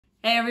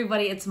Hey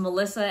everybody, it's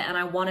Melissa and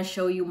I want to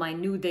show you my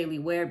new daily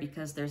wear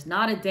because there's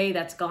not a day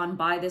that's gone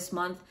by this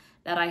month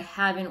that I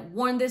haven't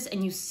worn this,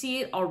 and you see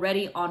it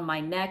already on my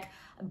neck.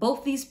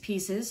 Both these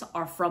pieces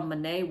are from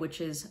Monet,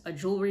 which is a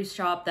jewelry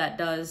shop that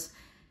does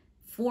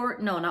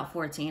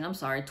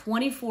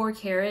 24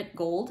 karat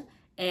gold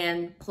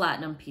and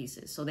platinum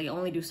pieces. So they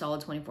only do solid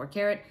 24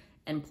 karat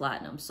and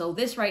platinum. So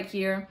this right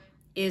here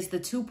is the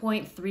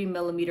 2.3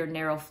 millimeter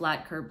narrow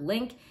flat curb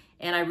link.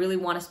 And I really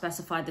want to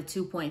specify the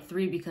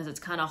 2.3 because it's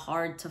kind of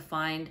hard to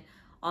find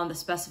on the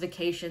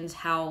specifications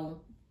how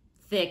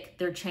thick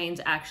their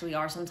chains actually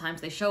are. Sometimes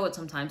they show it,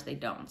 sometimes they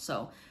don't.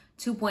 So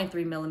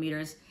 2.3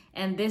 millimeters.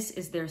 And this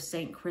is their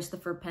St.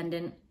 Christopher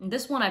pendant. And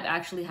this one I've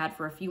actually had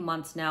for a few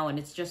months now, and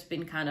it's just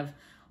been kind of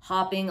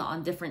hopping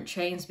on different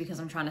chains because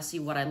I'm trying to see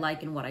what I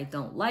like and what I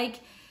don't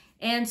like.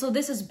 And so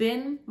this has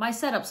been my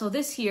setup. So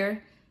this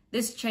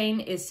chain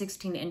is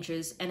 16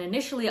 inches, and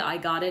initially I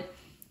got it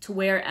to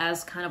wear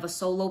as kind of a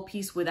solo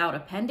piece without a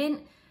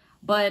pendant,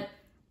 but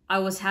I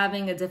was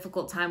having a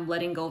difficult time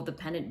letting go of the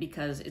pendant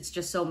because it's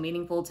just so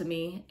meaningful to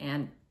me,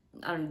 and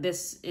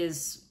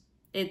it's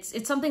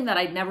something that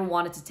I never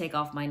wanted to take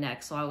off my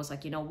neck. So I was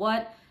like, you know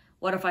what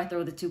if I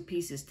throw the two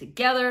pieces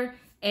together?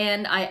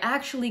 And I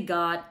actually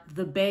got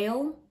the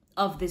bail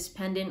of this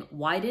pendant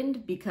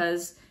widened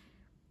because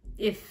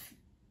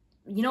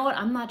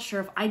I'm not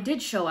sure if I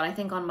did show it, I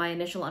think on my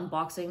initial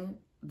unboxing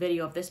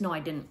video of this. No, I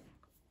didn't.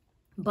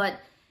 But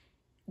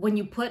when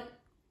you put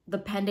the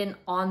pendant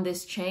on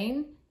this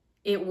chain,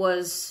 it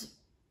was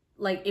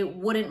like it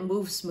wouldn't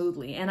move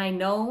smoothly. And I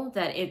know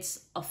that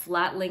it's a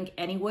flat link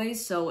anyway,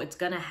 so it's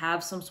gonna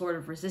have some sort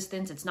of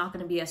resistance. It's not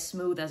gonna be as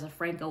smooth as a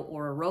Franco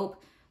or a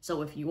rope.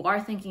 So if you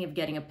are thinking of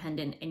getting a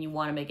pendant and you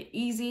wanna make it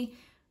easy,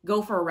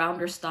 go for a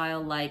rounder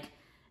style like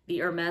the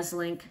Hermes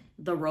link,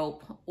 the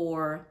rope,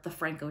 or the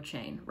Franco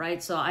chain,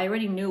 right? So I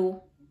already knew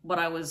what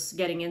I was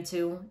getting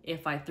into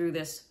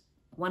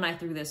when I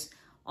threw this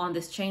on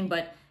this chain,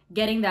 but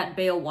getting that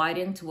bail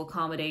widened to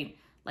accommodate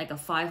like a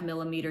 5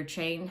 millimeter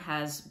chain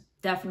has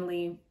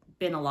definitely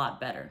been a lot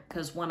better,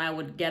 because when I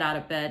would get out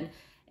of bed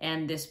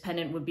and this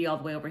pendant would be all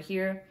the way over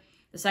here,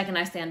 the second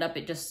I stand up,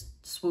 it just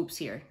swoops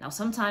here. Now,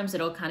 sometimes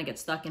it'll kind of get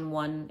stuck in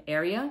one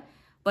area,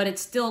 but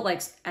it's still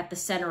like at the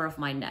center of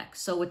my neck,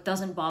 so it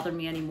doesn't bother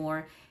me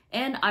anymore,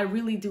 and I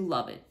really do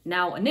love it.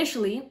 Now,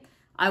 initially,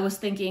 I was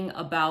thinking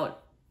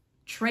about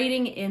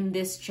trading in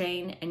this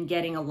chain and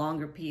getting a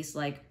longer piece,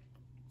 like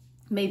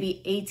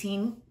maybe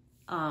 18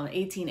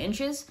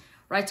 inches,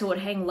 right? So it would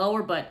hang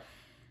lower, but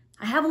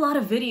I have a lot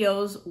of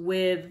videos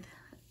with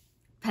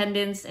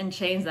pendants and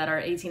chains that are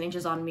 18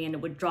 inches on me, and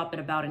it would drop at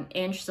about an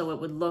inch, so it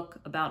would look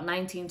about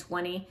 19,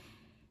 20.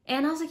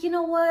 And I was like, you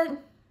know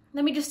what?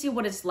 Let me just see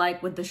what it's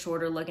like with the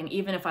shorter look, and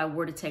even if I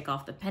were to take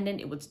off the pendant,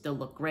 it would still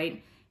look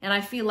great. And I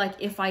feel like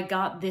if I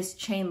got this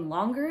chain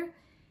longer,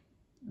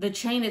 the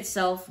chain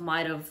itself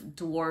might have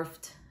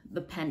dwarfed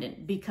the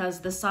pendant,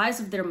 because the size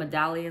of their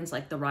medallions,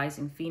 like the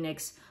Rising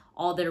Phoenix,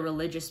 all their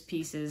religious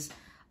pieces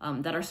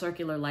that are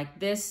circular like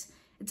this,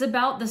 it's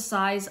about the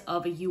size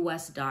of a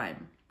US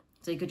dime.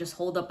 So you could just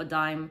hold up a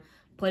dime,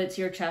 put it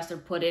to your chest, or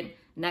put it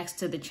next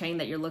to the chain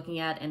that you're looking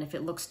at, and if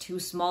it looks too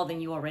small,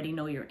 then you already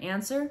know your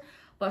answer.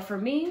 But for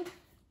me,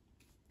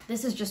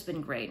 this has just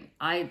been great.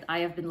 I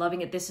have been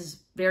loving it. This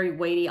is very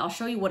weighty. I'll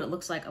show you what it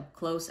looks like up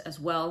close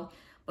as well.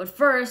 But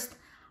first,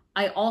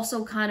 I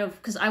also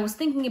because I was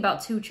thinking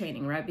about two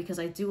chaining, right? Because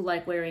I do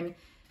like wearing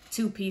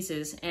two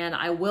pieces. And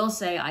I will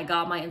say I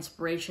got my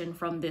inspiration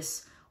from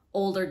this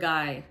older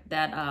guy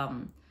that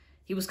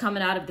he was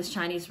coming out of this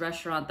Chinese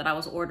restaurant that I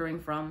was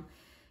ordering from.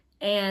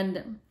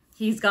 And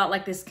he's got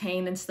like this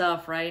cane and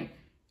stuff, right?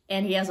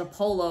 And he has a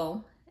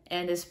polo,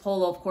 and his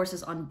polo, of course,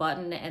 is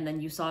unbuttoned. And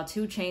then you saw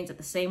two chains at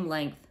the same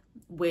length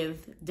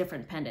with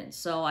different pendants.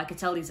 So I could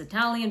tell he's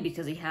Italian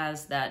because he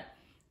has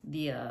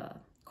the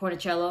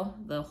cornicello,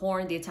 the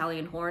horn, the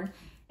Italian horn,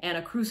 and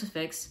a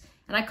crucifix.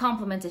 And I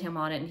complimented him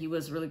on it, and he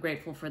was really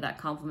grateful for that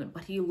compliment,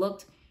 but he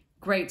looked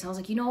great. So I was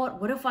like, you know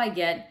what if I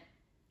get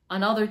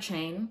another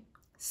chain,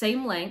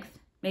 same length,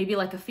 maybe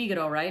like a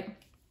Figaro, right?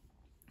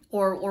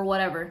 Or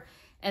whatever,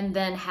 and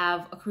then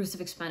have a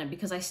crucifix pendant,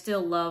 because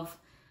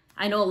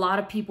I know a lot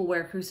of people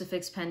wear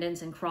crucifix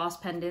pendants and cross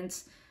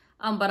pendants,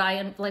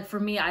 but for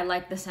me, I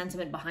like the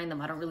sentiment behind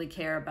them. I don't really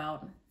care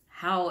about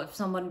if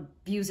someone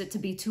views it to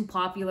be too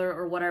popular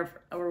or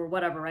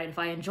whatever, right? If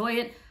I enjoy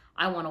it,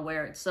 I want to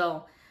wear it.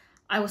 So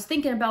I was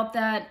thinking about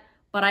that,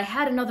 but I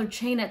had another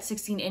chain at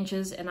 16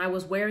 inches, and I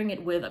was wearing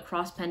it with a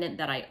cross pendant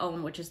that I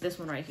own, which is this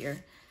one right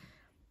here.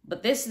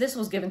 But this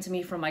was given to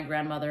me from my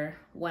grandmother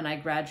when I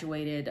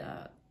graduated,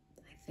 I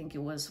think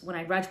it was when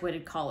I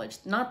graduated college.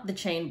 Not the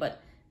chain,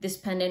 but this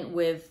pendant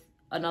with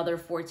another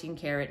 14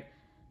 karat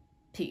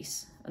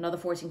piece, another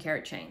 14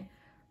 karat chain,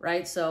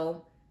 right?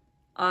 So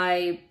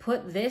I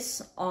put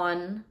this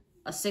on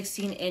a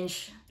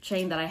 16-inch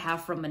chain that I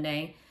have from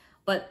Monet,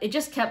 but it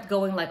just kept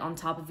going like on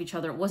top of each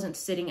other. It wasn't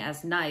sitting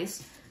as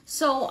nice.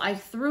 So I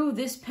threw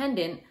this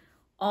pendant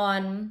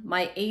on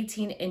my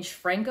 18-inch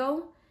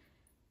Franco,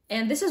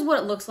 and this is what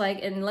it looks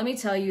like. And let me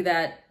tell you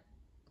that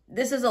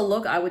this is a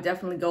look I would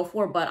definitely go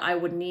for, but I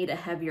would need a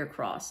heavier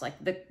cross.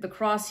 Like the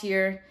cross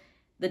here,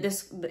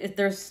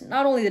 there's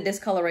not only the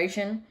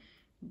discoloration,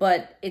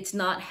 but it's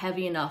not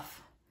heavy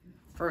enough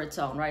for its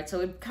own, right? So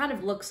it kind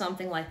of looks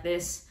something like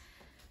this.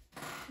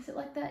 Is it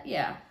like that?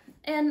 Yeah.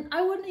 And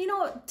I wouldn't, you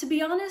know, to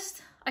be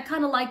honest, I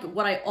kind of like,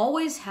 would I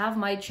always have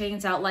my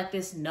chains out like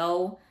this?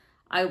 No.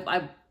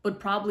 I would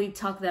probably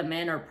tuck them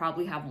in or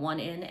probably have one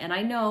in. And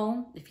I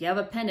know if you have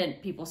a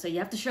pendant, people say you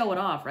have to show it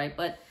off, right?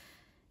 But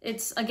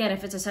it's, again,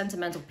 if it's a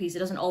sentimental piece, it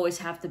doesn't always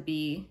have to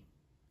be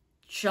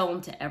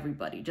shown to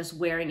everybody. Just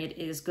wearing it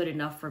is good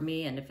enough for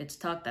me. And if it's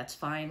tucked, that's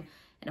fine.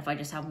 And if I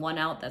just have one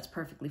out, that's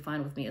perfectly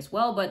fine with me as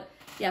well. But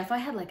yeah, if I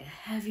had like a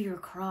heavier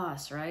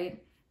cross,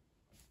 right?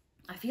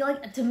 I feel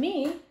like, to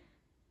me,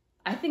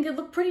 I think it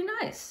looked pretty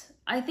nice.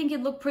 I think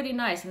it looked pretty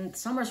nice. And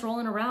summer's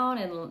rolling around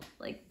and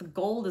like the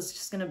gold is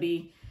just gonna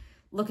be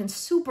looking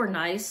super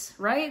nice,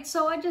 right?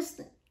 So I just,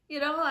 you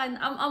know,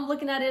 I'm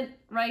looking at it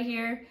right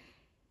here.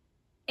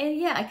 And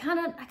yeah, I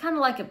kind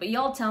of like it, but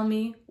y'all tell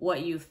me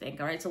what you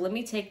think. All right, so let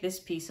me take this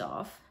piece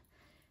off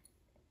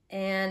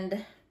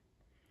and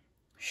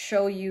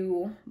show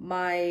you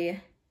my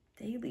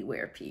daily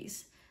wear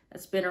piece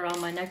that's been around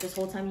my neck this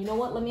whole time. You know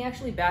what? Let me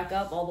actually back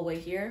up all the way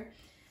here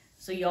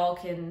so y'all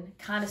can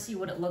kind of see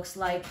what it looks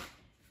like.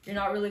 You're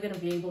not really going to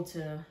be able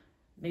to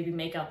maybe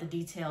make out the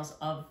details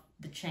of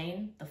the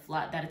chain,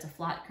 that it's a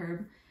flat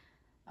curb,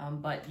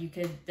 but you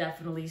could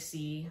definitely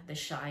see the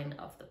shine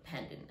of the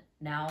pendant.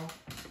 Now,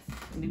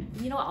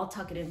 you know what? I'll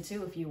tuck it in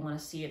too if you want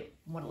to see it,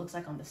 what it looks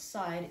like on the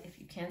side. If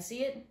you can see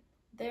it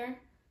there,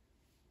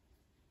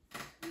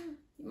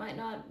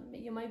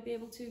 you might be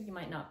able to, you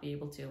might not be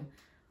able to.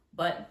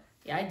 But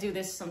yeah, I do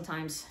this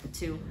sometimes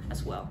too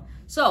as well.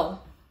 So,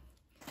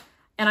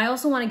 and I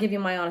also want to give you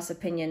my honest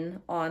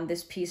opinion on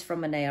this piece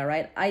from Manea,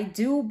 right? I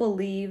do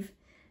believe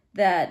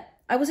that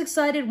I was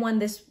excited when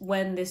this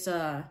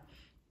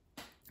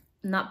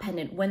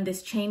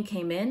chain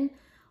came in,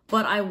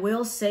 but I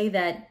will say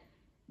that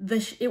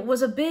it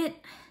was a bit,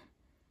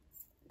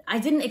 I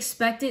didn't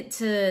expect it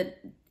to,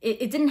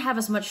 it didn't have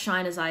as much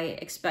shine as I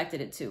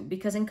expected it to,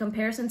 because in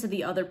comparison to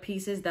the other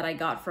pieces that I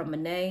got from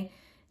Manea,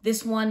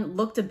 this one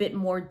looked a bit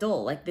more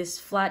dull. Like this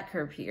flat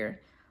curve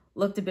here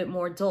looked a bit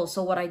more dull.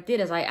 So what I did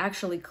is I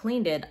actually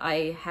cleaned it.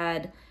 I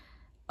had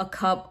a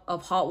cup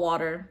of hot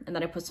water and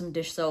then I put some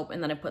dish soap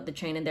and then I put the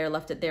chain in there,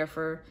 left it there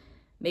for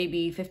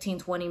maybe 15,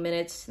 20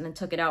 minutes and then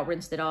took it out,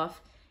 rinsed it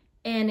off.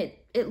 And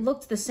it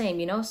looked the same,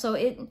 you know? So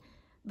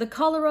the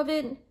color of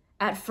it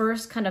at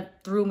first kind of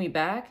threw me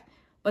back.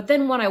 But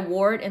then when I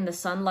wore it in the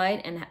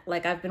sunlight and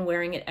like I've been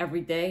wearing it every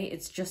day,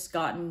 it's just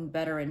gotten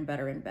better and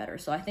better and better.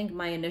 So I think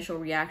my initial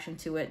reaction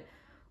to it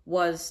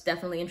was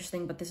definitely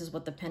interesting, but this is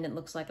what the pendant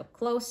looks like up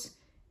close,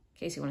 in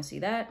case you want to see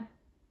that.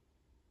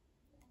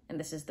 And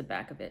this is the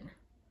back of it.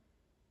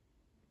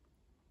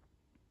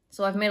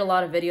 So I've made a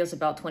lot of videos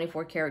about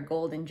 24 karat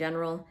gold in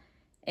general.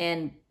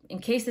 And in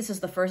case this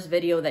is the first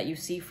video that you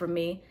see from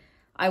me,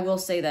 I will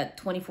say that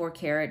 24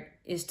 karat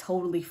is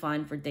totally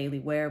fine for daily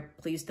wear.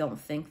 Please don't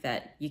think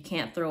that you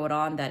can't throw it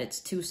on, that it's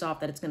too soft,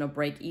 that it's going to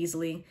break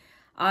easily.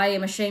 I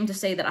am ashamed to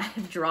say that I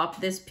have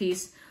dropped this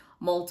piece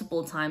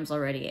multiple times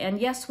already. And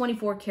yes,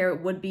 24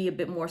 karat would be a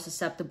bit more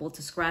susceptible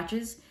to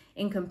scratches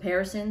in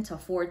comparison to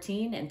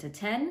 14 and to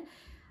 10.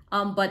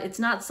 But it's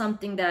not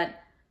something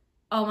that,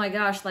 oh my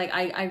gosh, like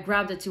I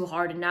grabbed it too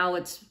hard and now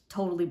it's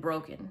totally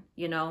broken,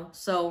 you know?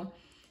 So,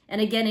 and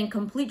again, in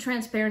complete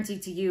transparency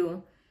to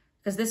you,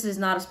 because this is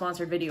not a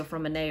sponsored video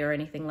from Manea or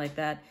anything like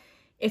that.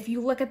 If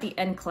you look at the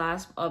end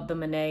clasp of the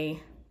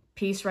Manea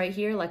piece right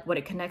here, like what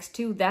it connects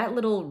to, that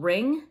little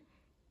ring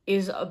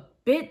is a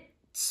bit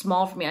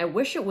small for me. I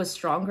wish it was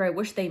stronger. I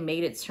wish they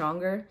made it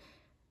stronger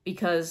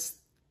because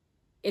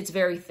it's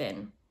very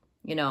thin,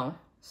 you know?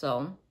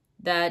 So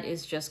that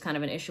is just kind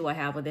of an issue I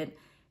have with it.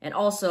 And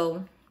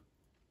also,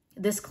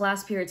 this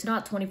clasp here, it's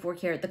not 24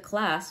 karat. The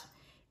clasp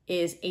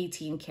is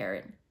 18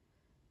 karat.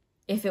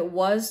 If it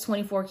was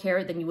 24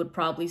 karat, then you would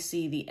probably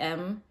see the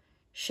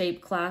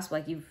M-shaped clasp.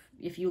 Like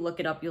if you look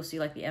it up, you'll see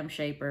like the M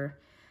shape or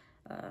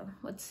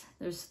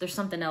there's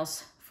something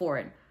else for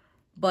it.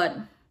 But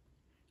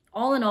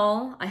all in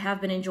all, I have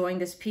been enjoying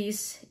this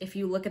piece. If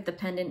you look at the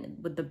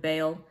pendant with the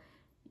bail,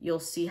 you'll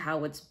see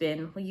how it's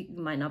been. Well, you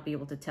might not be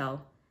able to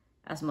tell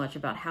as much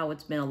about how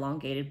it's been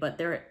elongated, but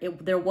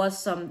there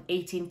was some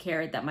 18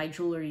 karat that my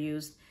jeweler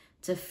used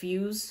to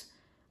fuse,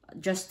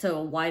 just to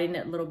widen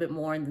it a little bit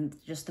more and then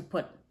just to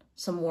put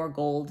some more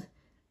gold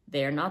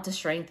there, not to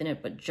strengthen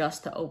it, but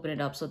just to open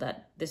it up so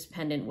that this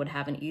pendant would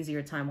have an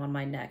easier time on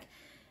my neck.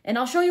 And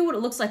I'll show you what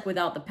it looks like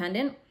without the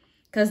pendant,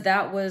 because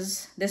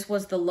this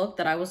was the look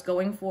that I was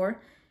going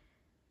for.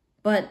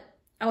 But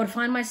I would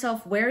find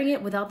myself wearing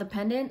it without the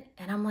pendant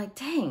and I'm like,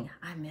 dang,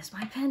 I miss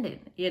my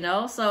pendant, you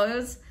know?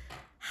 So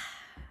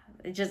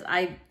it just,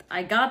 I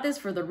got this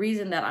for the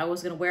reason that I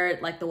was gonna wear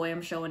it like the way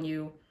I'm showing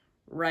you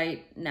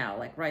right now,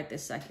 like right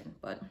this second.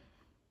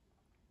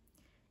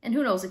 And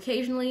who knows,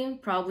 occasionally,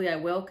 probably I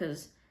will,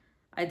 because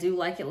I do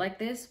like it like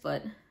this,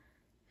 but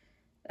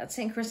that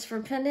St.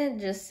 Christopher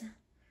pendant just,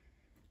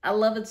 I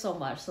love it so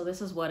much. So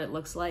this is what it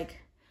looks like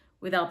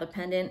without the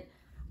pendant.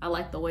 I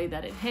like the way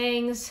that it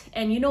hangs.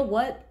 And you know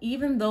what?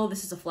 Even though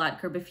this is a flat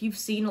curb, if you've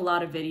seen a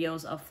lot of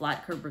videos of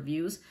flat curb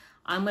reviews,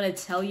 I'm going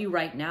to tell you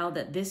right now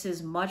that this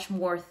is much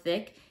more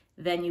thick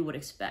than you would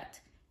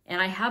expect. And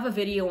I have a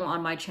video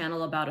on my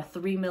channel about a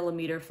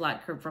 3mm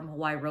flat curb from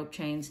Hawaii Rope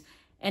Chains,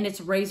 and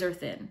it's razor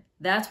thin.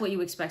 That's what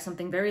you expect,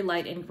 something very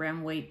light in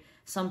gram weight,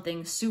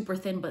 something super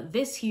thin. But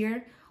this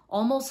here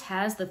almost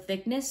has the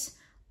thickness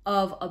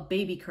of a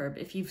baby curb,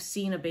 if you've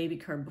seen a baby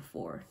curb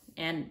before.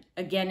 And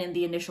again, in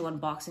the initial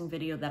unboxing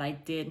video that I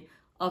did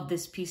of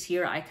this piece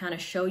here, I kind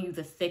of show you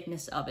the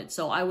thickness of it.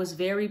 So I was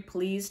very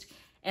pleased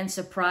and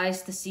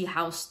surprised to see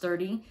how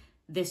sturdy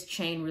this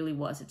chain really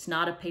was. It's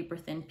not a paper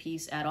thin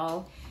piece at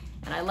all.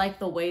 And I like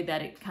the way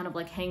that it kind of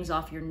like hangs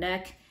off your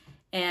neck,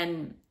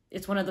 and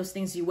it's one of those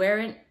things you wear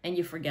it and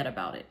you forget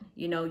about it.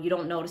 You know, you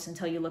don't notice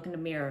until you look in the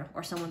mirror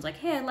or someone's like,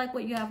 hey, I like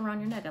what you have around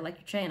your neck. I like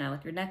your chain. I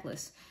like your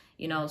necklace.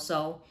 You know,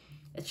 so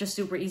it's just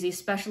super easy,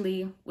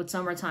 especially with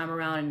summertime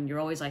around and you're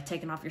always like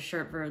taking off your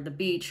shirt for the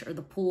beach or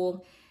the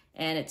pool.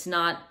 And it's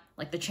not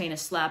like the chain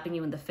is slapping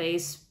you in the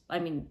face. I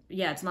mean,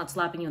 yeah, it's not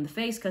slapping you in the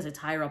face because it's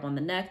higher up on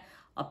the neck.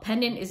 A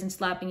pendant isn't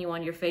slapping you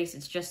on your face.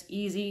 It's just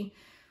easy.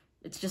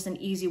 It's just an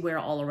easy wear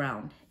all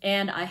around.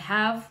 And I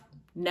have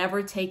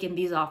never taken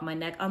these off my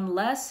neck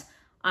unless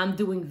I'm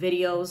doing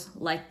videos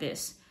like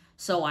this.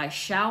 So I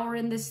shower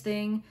in this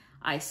thing.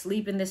 I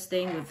sleep in this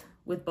thing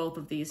with both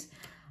of these.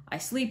 I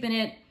sleep in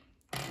it,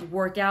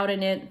 work out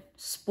in it,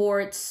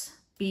 sports,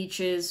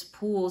 beaches,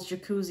 pools,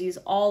 jacuzzis,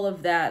 all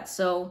of that.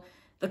 So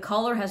the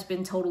color has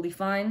been totally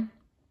fine.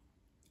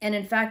 And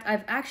in fact,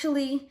 I've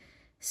actually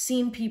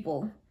seen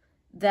people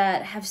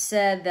that have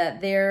said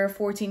that their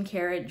 14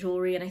 karat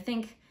jewelry, and I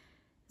think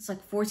it's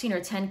like 14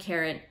 or 10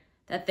 karat,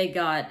 that they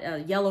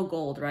got yellow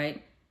gold,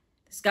 right?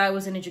 This guy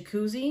was in a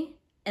jacuzzi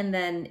and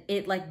then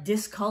it like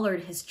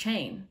discolored his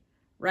chain,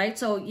 right?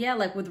 So yeah,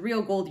 like with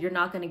real gold, you're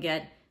not gonna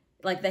get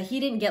like that. He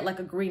didn't get like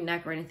a green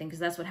neck or anything because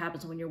that's what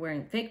happens when you're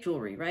wearing fake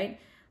jewelry,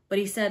 right? But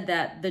he said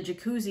that the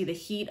jacuzzi, the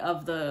heat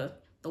of the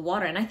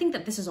water, and I think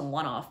that this is a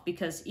one-off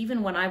because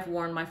even when I've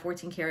worn my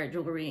 14 karat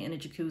jewelry in a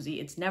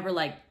jacuzzi, it's never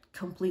like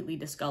completely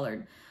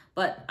discolored.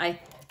 But I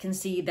can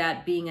see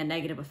that being a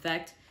negative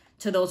effect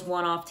to those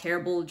one-off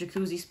terrible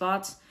jacuzzi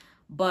spots.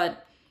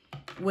 But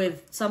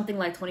with something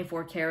like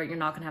 24 karat, you're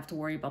not gonna have to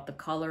worry about the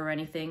color or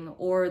anything,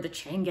 or the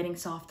chain getting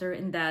softer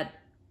in that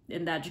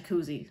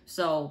jacuzzi.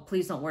 So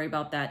please don't worry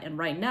about that. And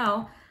right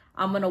now,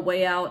 I'm gonna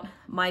weigh out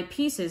my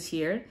pieces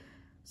here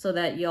so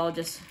that y'all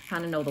just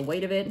kind of know the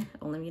weight of it.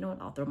 Only, you know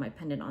what, I'll throw my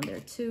pendant on there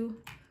too.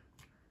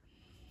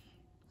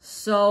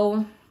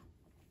 So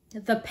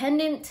the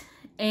pendant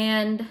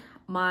and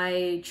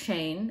my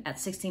chain at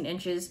 16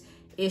 inches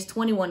is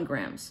 21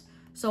 grams.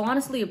 So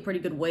honestly, a pretty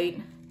good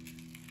weight.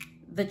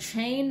 The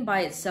chain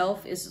by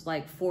itself is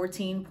like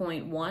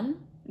 14.1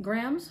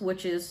 grams,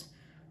 which is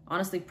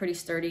honestly pretty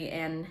sturdy.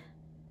 And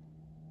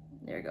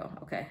there you go.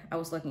 Okay, I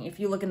was looking. If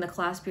you look in the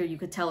clasp here, you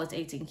could tell it's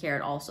 18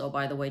 karat also,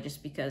 by the way,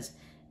 just because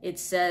it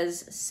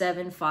says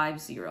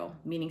 750,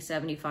 meaning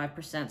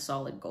 75%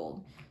 solid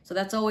gold. So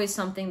that's always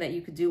something that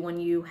you could do when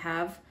you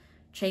have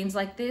chains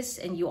like this,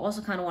 and you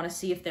also kind of want to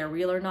see if they're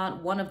real or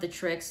not. One of the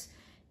tricks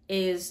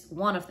is,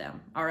 one of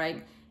them, all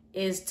right,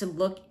 is to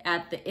look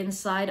at the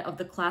inside of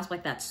the clasp,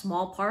 like that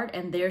small part,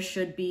 and there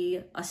should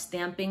be a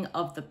stamping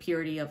of the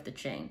purity of the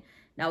chain.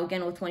 Now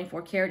again, with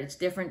 24 karat, it's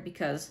different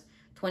because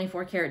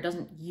 24 karat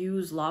doesn't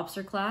use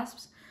lobster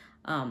clasps.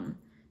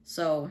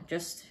 So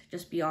just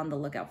be on the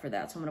lookout for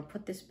that. So I'm gonna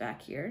put this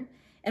back here.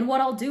 And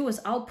what I'll do is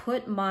I'll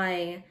put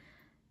my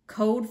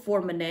code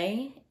for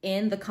Monet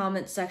in the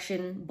comment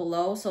section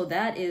below. So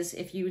that is,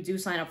 if you do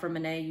sign up for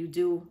Monet, you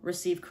do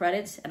receive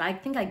credits. And I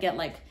think I get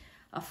like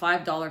a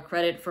 $5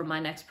 credit for my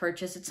next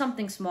purchase. It's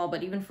something small,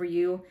 but even for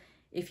you,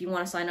 if you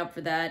want to sign up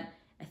for that,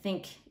 I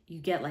think you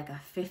get like a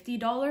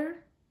 $50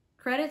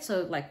 credit.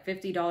 So like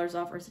 $50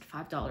 off, or is it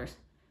 $5?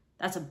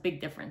 That's a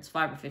big difference,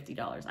 $5 or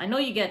 $50. I know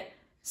you get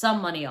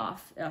some money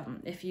off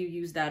if you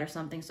use that or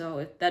something. So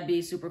if that'd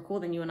be super cool,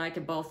 then you and I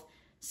could both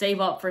save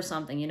up for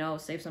something, you know,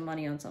 save some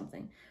money on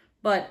something.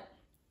 But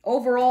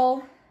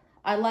overall,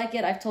 I like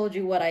it. I've told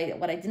you what I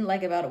didn't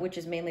like about it, which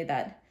is mainly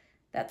that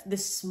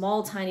this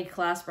small tiny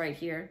clasp right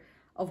here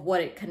of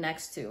what it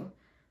connects to.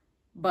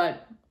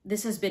 But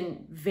this has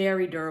been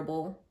very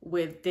durable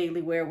with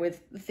daily wear,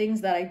 with the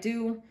things that I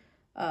do.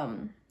 I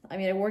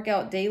mean, I work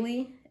out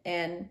daily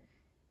and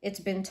it's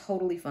been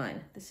totally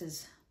fine. This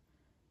is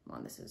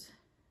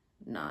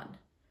not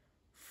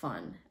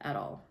fun at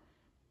all.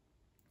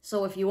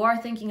 So if you are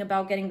thinking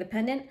about getting the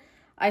pendant,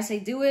 I say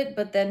do it,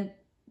 but then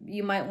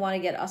you might want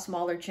to get a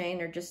smaller chain,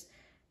 or just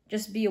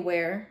be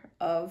aware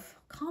of,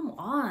 come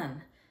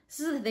on. This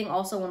is the thing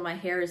also when my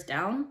hair is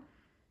down,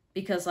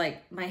 because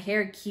like my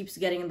hair keeps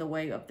getting in the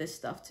way of this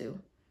stuff too.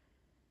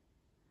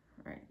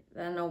 All right,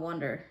 then no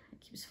wonder it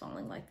keeps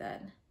falling like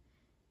that.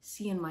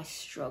 Seeing my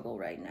struggle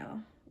right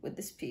now with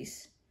this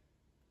piece.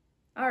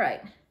 All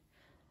right.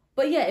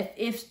 But yeah,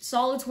 if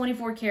solid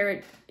 24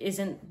 karat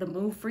isn't the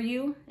move for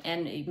you,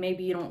 and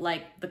maybe you don't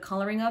like the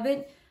coloring of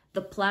it,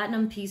 the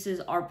platinum pieces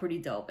are pretty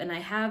dope. And I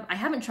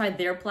haven't tried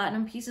their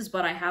platinum pieces,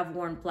 but I have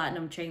worn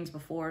platinum chains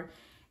before,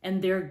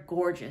 and they're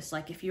gorgeous.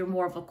 Like if you're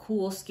more of a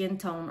cool skin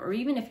tone, or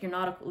even if you're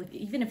not,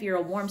 even if you're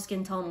a warm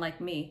skin tone like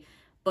me,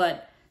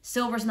 but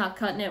silver's not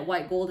cutting it,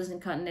 white gold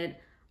isn't cutting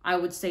it, I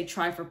would say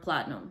try for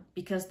platinum,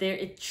 because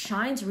it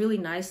shines really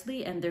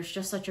nicely and there's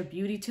just such a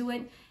beauty to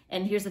it.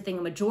 And here's the thing,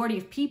 a majority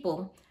of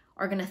people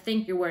are gonna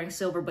think you're wearing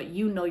silver, but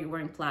you know you're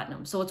wearing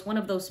platinum. So it's one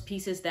of those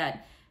pieces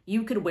that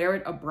you could wear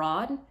it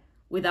abroad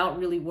without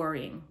really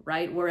worrying,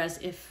 right? Whereas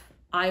if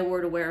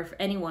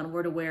anyone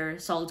were to wear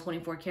solid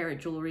 24 karat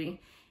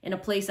jewelry in a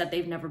place that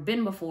they've never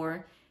been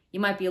before, you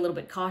might be a little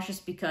bit cautious,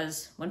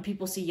 because when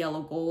people see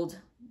yellow gold,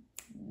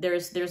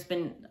 there's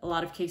been a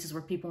lot of cases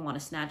where people want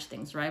to snatch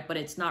things, right? But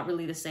it's not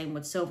really the same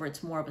with silver.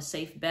 It's more of a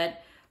safe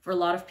bet for a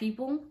lot of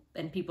people,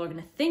 and people are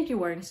going to think you're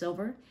wearing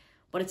silver,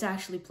 but it's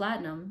actually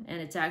platinum,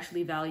 and it's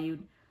actually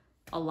valued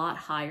a lot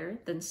higher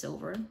than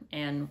silver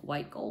and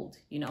white gold,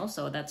 you know?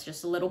 So that's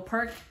just a little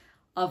perk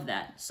of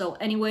that. So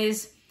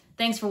anyways,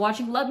 thanks for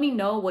watching. Let me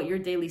know what your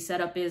daily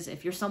setup is.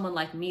 If you're someone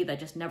like me that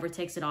just never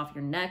takes it off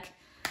your neck,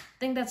 I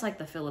think that's like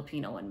the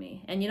Filipino in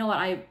me. And you know what?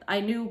 I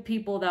knew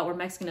people that were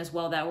Mexican as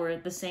well that were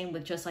the same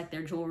with just like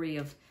their jewelry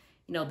of,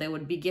 you know, they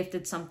would be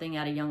gifted something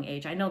at a young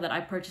age. I know that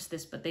I purchased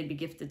this, but they'd be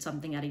gifted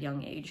something at a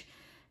young age,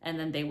 and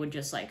then they would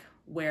just like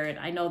wear it.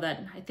 I know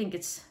that,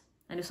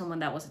 I knew someone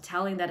that was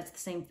Italian that it's the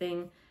same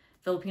thing.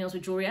 Filipinos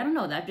with jewelry. I don't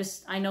know that.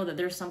 I know that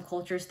there's some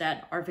cultures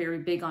that are very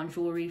big on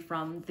jewelry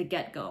from the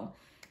get-go,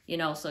 you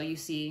know, so you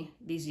see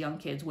these young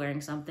kids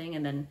wearing something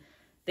and then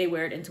they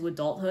wear it into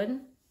adulthood,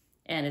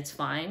 and it's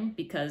fine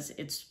because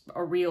it's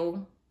a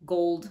real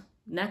gold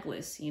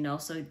necklace, you know,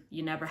 so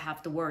you never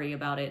have to worry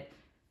about it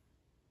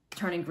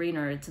turning green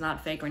or it's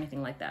not fake or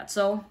anything like that.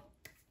 So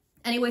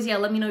anyways, yeah,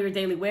 let me know your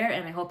daily wear,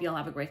 and I hope you all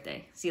have a great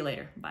day. See you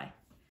later. Bye.